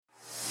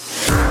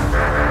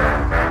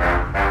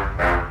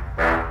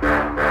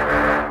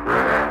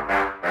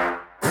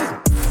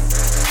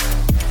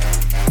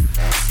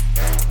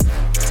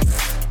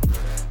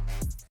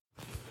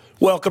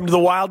Welcome to the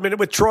Wild Minute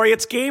with Troy.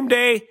 It's game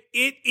day.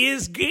 It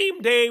is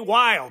game day.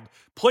 Wild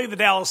play the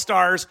Dallas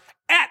Stars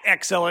at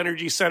Xcel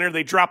Energy Center.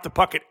 They drop the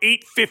puck at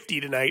 8:50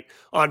 tonight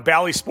on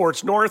Bally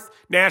Sports North.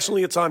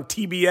 Nationally, it's on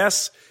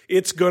TBS.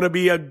 It's going to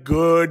be a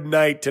good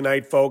night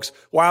tonight, folks.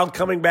 Wild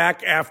coming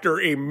back after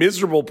a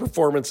miserable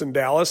performance in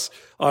Dallas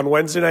on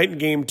Wednesday night in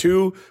Game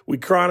 2. We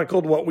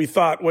chronicled what we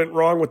thought went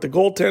wrong with the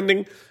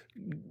goaltending.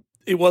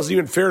 It wasn't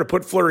even fair to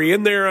put Fleury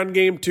in there on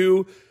Game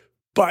 2.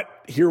 But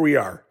here we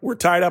are. We're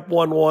tied up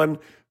 1-1.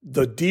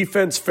 The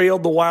defense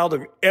failed the Wild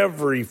in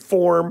every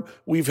form.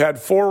 We've had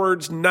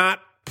forwards not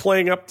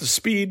playing up to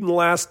speed in the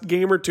last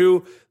game or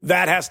two.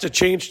 That has to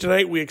change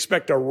tonight. We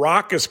expect a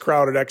raucous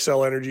crowd at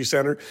Xcel Energy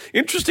Center.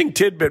 Interesting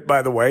tidbit,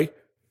 by the way.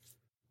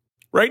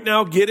 Right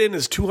now, get-in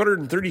is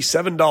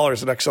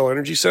 $237 at Xcel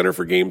Energy Center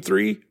for Game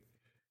 3.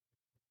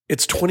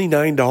 It's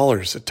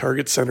 $29 at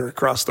Target Center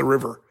across the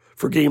river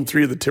for Game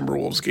 3 of the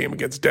Timberwolves game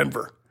against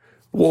Denver.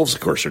 Wolves,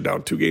 of course, are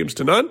down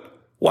 2-0.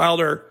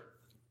 Wilder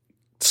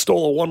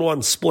stole a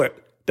 1-1 split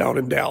down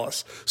in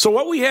Dallas. So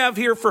what we have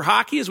here for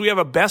hockey is we have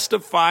a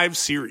best-of-5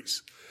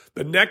 series.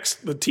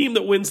 The team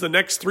that wins the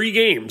next 3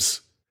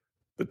 games,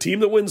 the team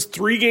that wins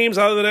 3 games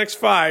out of the next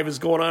 5 is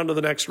going on to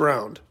the next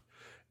round.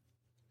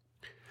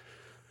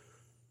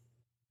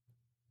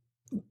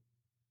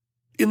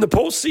 In the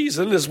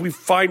postseason, as we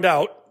find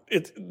out,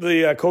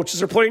 the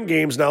coaches are playing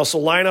games now, so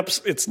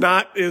lineups, it's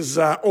not as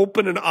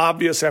open and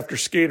obvious after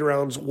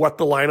skate-arounds what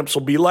the lineups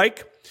will be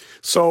like.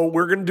 So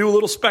we're going to do a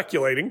little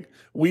speculating.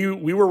 We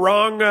were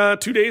wrong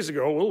 2 days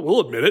ago. We'll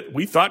admit it.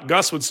 We thought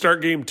Gus would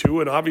start Game 2,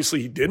 and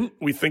obviously he didn't.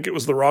 We think it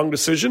was the wrong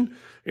decision.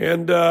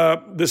 And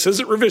this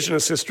isn't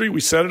revisionist history.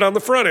 We said it on the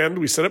front end.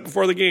 We said it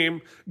before the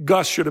game.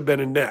 Gus should have been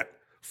in net.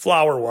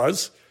 Flower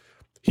was.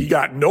 He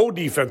got no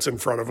defense in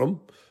front of him.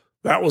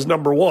 That was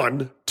number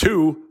 1.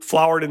 2,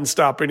 Flower didn't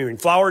stop anything.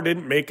 Flower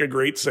didn't make a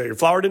great save.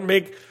 Flower didn't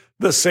make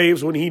the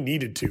saves when he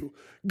needed to.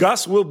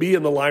 Gus will be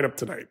in the lineup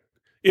tonight.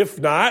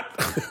 If not,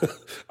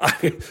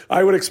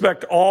 I would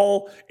expect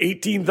all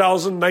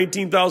 18,000,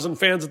 19,000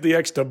 fans at the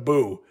X to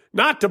boo.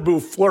 Not to boo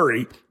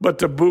Fleury, but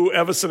to boo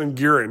Evason and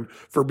Guerin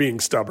for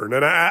being stubborn.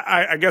 And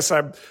I guess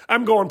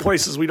I'm going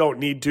places we don't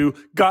need to.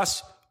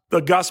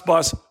 The Gus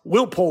bus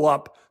will pull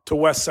up to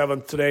West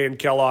 7th today in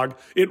Kellogg.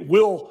 It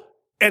will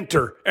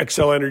enter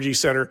Xcel Energy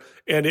Center,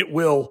 and it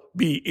will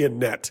be in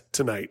net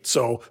tonight.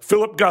 So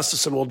Philip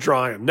Gustafson will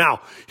draw in.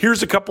 Now,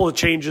 here's a couple of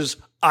changes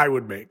I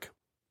would make.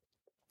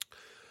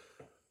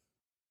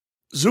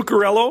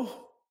 Zuccarello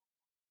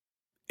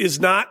is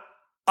not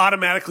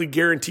automatically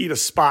guaranteed a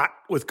spot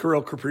with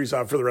Kirill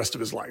Kaprizov for the rest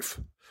of his life.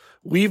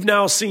 We've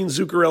now seen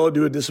Zuccarello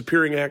do a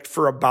disappearing act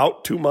for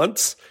about 2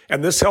 months,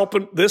 and this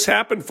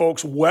happened,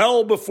 folks,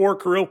 well before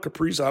Kirill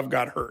Kaprizov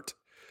got hurt.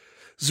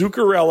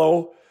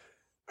 Zuccarello,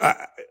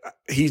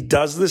 he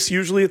does this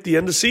usually at the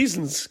end of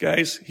seasons,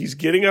 guys. He's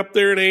getting up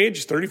there in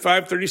age,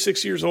 35,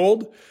 36 years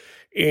old,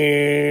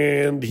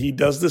 and he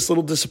does this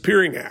little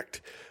disappearing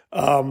act.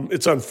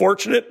 It's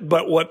unfortunate,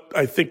 but what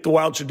I think the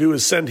Wild should do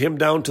is send him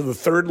down to the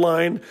third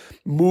line,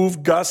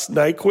 move Gus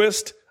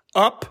Nyquist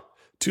up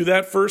to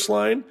that first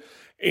line,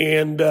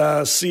 and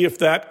see if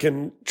that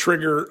can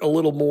trigger a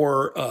little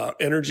more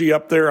energy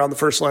up there on the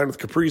first line with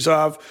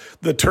Kaprizov.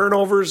 The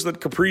turnovers that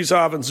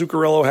Kaprizov and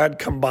Zuccarello had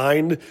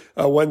combined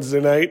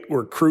Wednesday night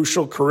were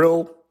crucial.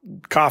 Kirill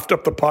coughed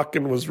up the puck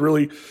and was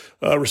really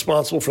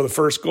responsible for the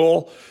first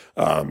goal.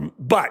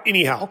 But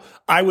anyhow,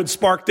 I would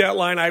spark that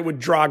line. I would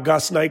draw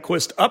Gus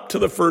Nyquist up to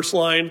the first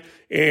line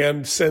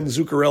and send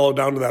Zuccarello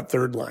down to that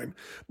third line.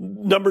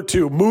 Number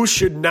 2, Moose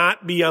should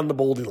not be on the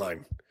Boldy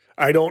line.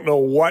 I don't know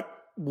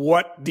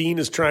what Dean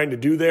is trying to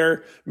do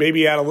there.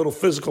 Maybe add a little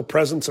physical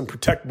presence and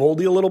protect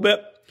Boldy a little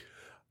bit.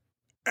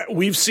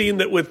 We've seen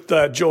that with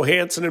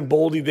Johansson and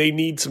Boldy, they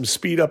need some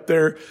speed up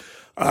there.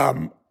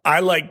 I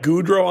like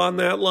Gaudreau on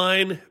that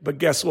line, but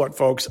guess what,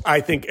 folks?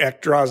 I think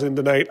Ek draws in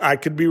tonight. I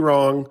could be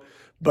wrong,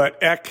 but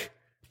Ek,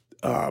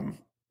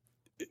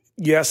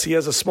 yes, he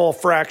has a small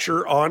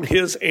fracture on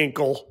his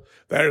ankle.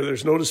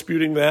 There's no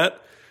disputing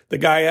that. The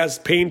guy has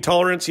pain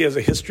tolerance. He has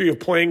a history of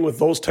playing with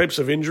those types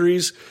of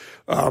injuries.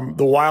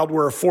 The Wild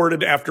were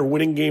afforded, after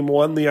winning Game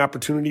 1, the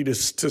opportunity to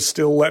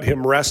still let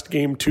him rest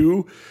Game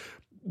 2.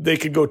 They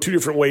could go 2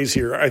 different ways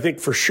here. I think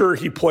for sure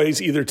he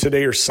plays either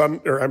today or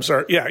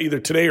either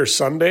today or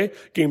Sunday,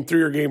 Game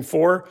 3 or Game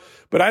 4.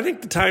 But I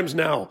think the time's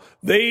now.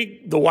 The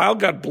Wild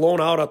got blown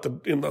out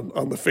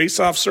on the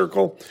face-off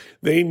circle.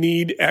 They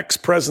need Ek's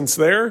presence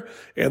there,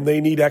 and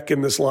they need Ek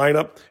in this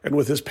lineup. And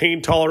with his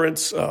pain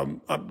tolerance,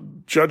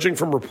 I'm judging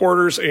from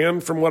reporters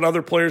and from what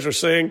other players are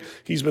saying,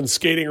 he's been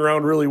skating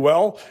around really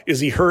well. Is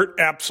he hurt?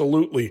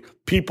 Absolutely.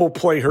 People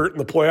play hurt in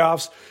the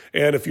playoffs,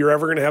 and if you're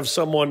ever going to have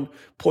someone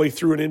play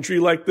through an injury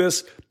like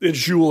this, it's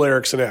Joel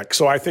Eriksson Ek.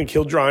 So I think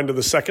he'll draw into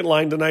the second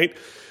line tonight.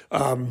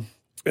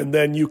 And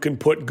then you can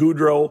put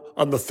Gaudreau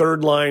on the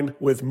third line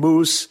with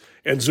Moose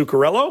and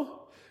Zuccarello.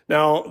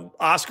 Now,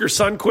 Oscar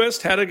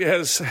Sundqvist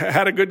has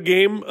had a good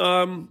game,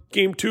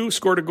 Game 2,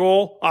 scored a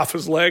goal off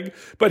his leg,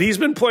 but he's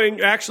been playing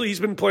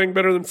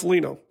better than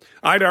Foligno.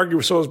 I'd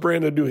argue so has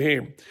Brandon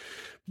Duhaime.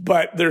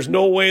 but there's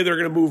no way they're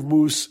going to move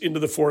Moose into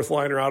the fourth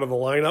line or out of the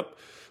lineup.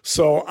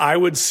 So I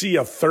would see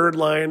a third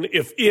line.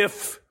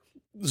 If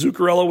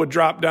Zuccarello would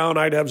drop down,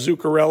 I'd have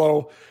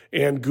Zuccarello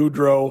and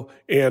Gaudreau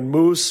and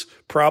Moose,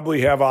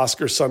 probably have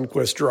Oscar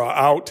Sundqvist draw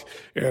out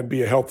and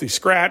be a healthy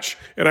scratch,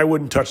 and I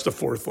wouldn't touch the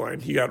fourth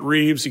line. You got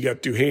Reeves, you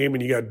got Duhaime,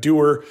 and you got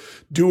Dewar.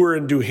 Dewar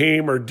and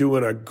Duhaime are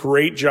doing a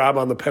great job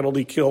on the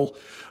penalty kill.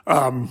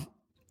 I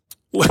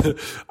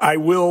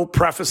will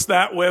preface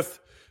that with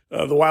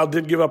the Wild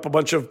did give up a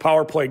bunch of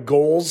power play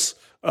goals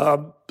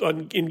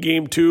in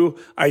Game 2.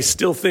 I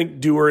still think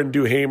Dewar and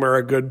Duhaime are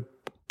a good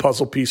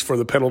puzzle piece for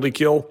the penalty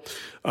kill.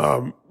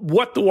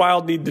 What the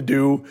Wild need to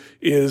do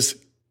is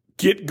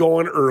get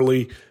going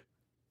early,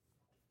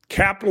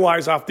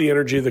 capitalize off the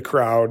energy of the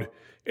crowd,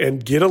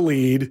 and get a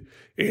lead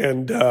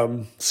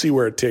and see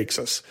where it takes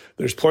us.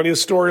 There's plenty of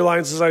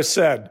storylines, as I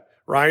said.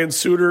 Ryan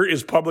Suter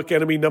is public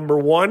enemy number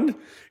 1,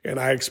 and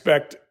I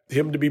expect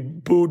him to be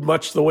booed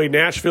much the way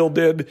Nashville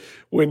did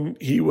when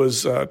he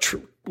was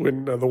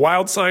when the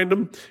Wild signed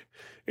him,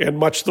 and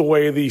much the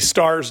way the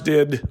Stars fans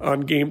did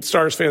on Game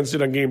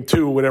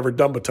 2 whenever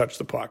Dumba touched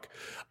the puck.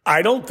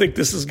 I don't think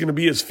this is going to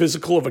be as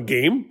physical of a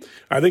game.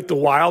 I think the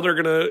Wild are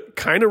going to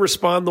kind of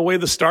respond the way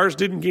the Stars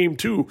did in Game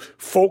 2.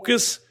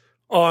 Focus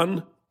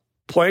on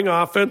playing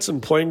offense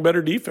and playing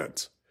better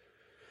defense.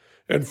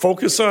 And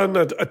focus on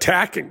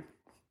attacking.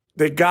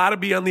 They got to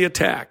be on the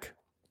attack.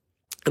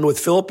 And with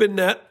Philip in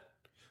net,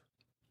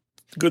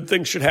 good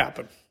things should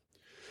happen.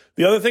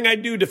 The other thing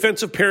I'd do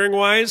defensive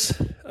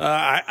pairing-wise,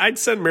 I'd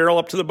send Merrill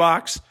up to the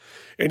box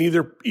and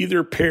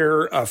either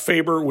pair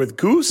Faber with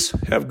Goose,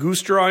 have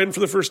Goose draw in for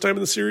the first time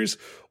in the series,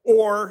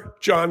 or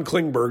John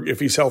Klingberg if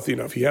he's healthy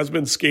enough. He has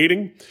been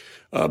skating.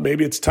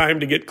 Maybe it's time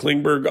to get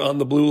Klingberg on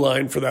the blue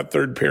line for that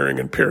third pairing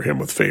and pair him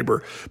with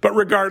Faber. But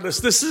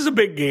regardless, this is a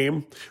big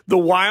game. The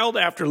Wild,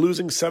 after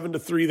losing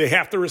 7-3, they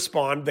have to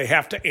respond. They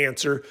have to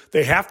answer.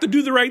 They have to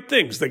do the right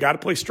things. They got to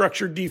play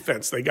structured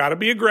defense. They got to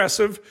be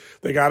aggressive.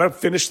 They got to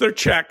finish their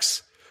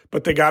checks,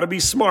 but they got to be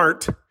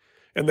smart,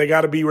 and they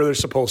got to be where they're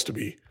supposed to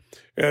be.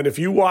 And if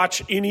you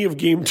watch any of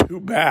Game 2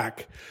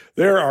 back,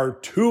 there are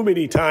too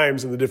many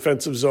times in the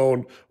defensive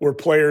zone where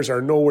players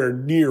are nowhere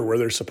near where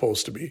they're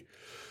supposed to be.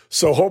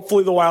 So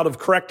hopefully the Wild have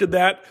corrected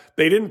that.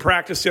 They didn't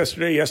practice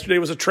yesterday. Yesterday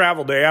was a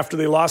travel day. After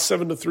they lost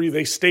 7-3,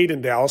 they stayed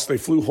in Dallas. They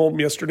flew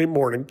home yesterday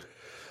morning.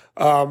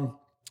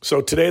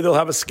 So today they'll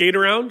have a skate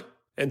around.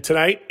 And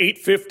tonight,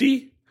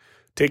 8:50,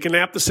 take a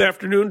nap this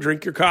afternoon,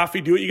 drink your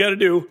coffee, do what you got to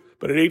do.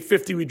 But at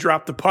 8:50, we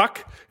drop the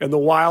puck. And the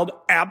Wild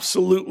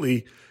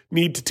absolutely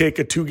need to take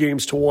a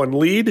 2-1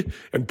 lead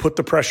and put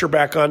the pressure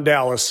back on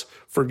Dallas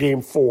for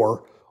Game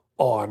 4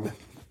 on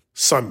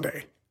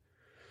Sunday.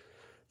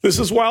 This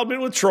is Wild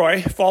Minute with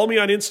Troy. Follow me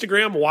on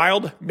Instagram,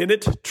 Wild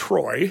Minute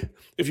Troy.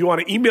 If you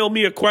want to email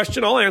me a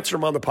question, I'll answer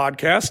them on the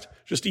podcast.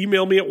 Just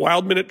email me at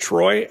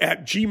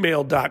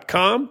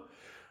wildminutetroy@gmail.com.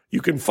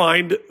 You can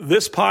find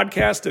this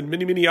podcast and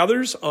many, many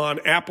others on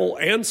Apple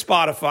and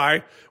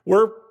Spotify.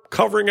 We're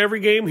covering every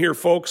game here,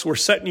 folks. We're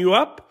setting you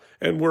up,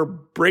 and we're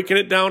breaking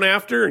it down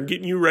after and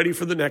getting you ready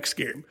for the next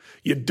game.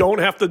 You don't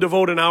have to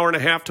devote an hour and a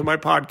half to my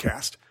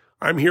podcast.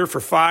 I'm here for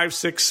 5,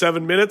 6,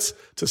 7 minutes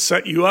to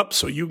set you up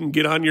so you can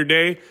get on your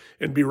day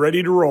and be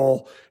ready to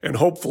roll and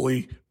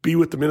hopefully be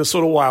with the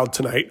Minnesota Wild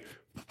tonight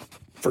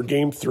for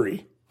Game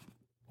 3.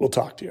 We'll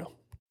talk to you.